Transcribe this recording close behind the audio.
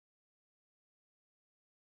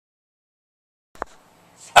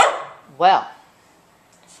Well,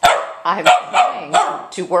 I'm trying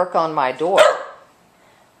to work on my door,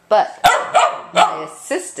 but my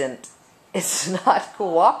assistant is not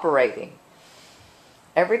cooperating.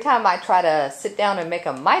 Every time I try to sit down and make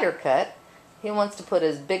a miter cut, he wants to put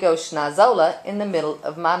his big old schnozola in the middle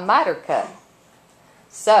of my miter cut.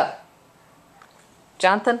 So,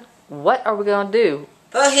 Jonathan, what are we going to do?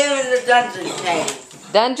 Put him in the dungeon cave.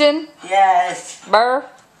 Dungeon? Yes. Burr,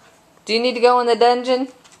 do you need to go in the dungeon?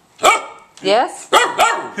 Yes?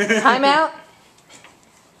 Time out?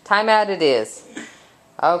 Time out it is.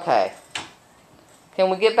 Okay. Can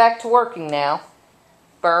we get back to working now?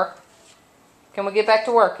 Burr, can we get back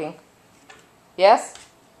to working? Yes?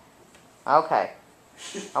 Okay.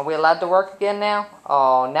 Are we allowed to work again now?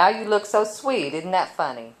 Oh, now you look so sweet. Isn't that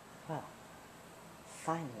funny? Well,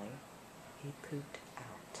 finally, he pooped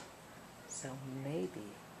out. So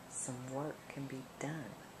maybe some work can be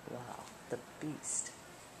done while the beast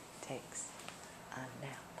takes a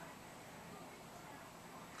nap.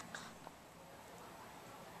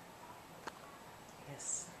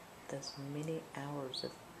 Yes, those many hours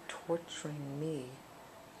of torturing me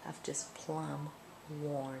have just plumb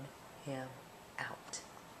worn him out.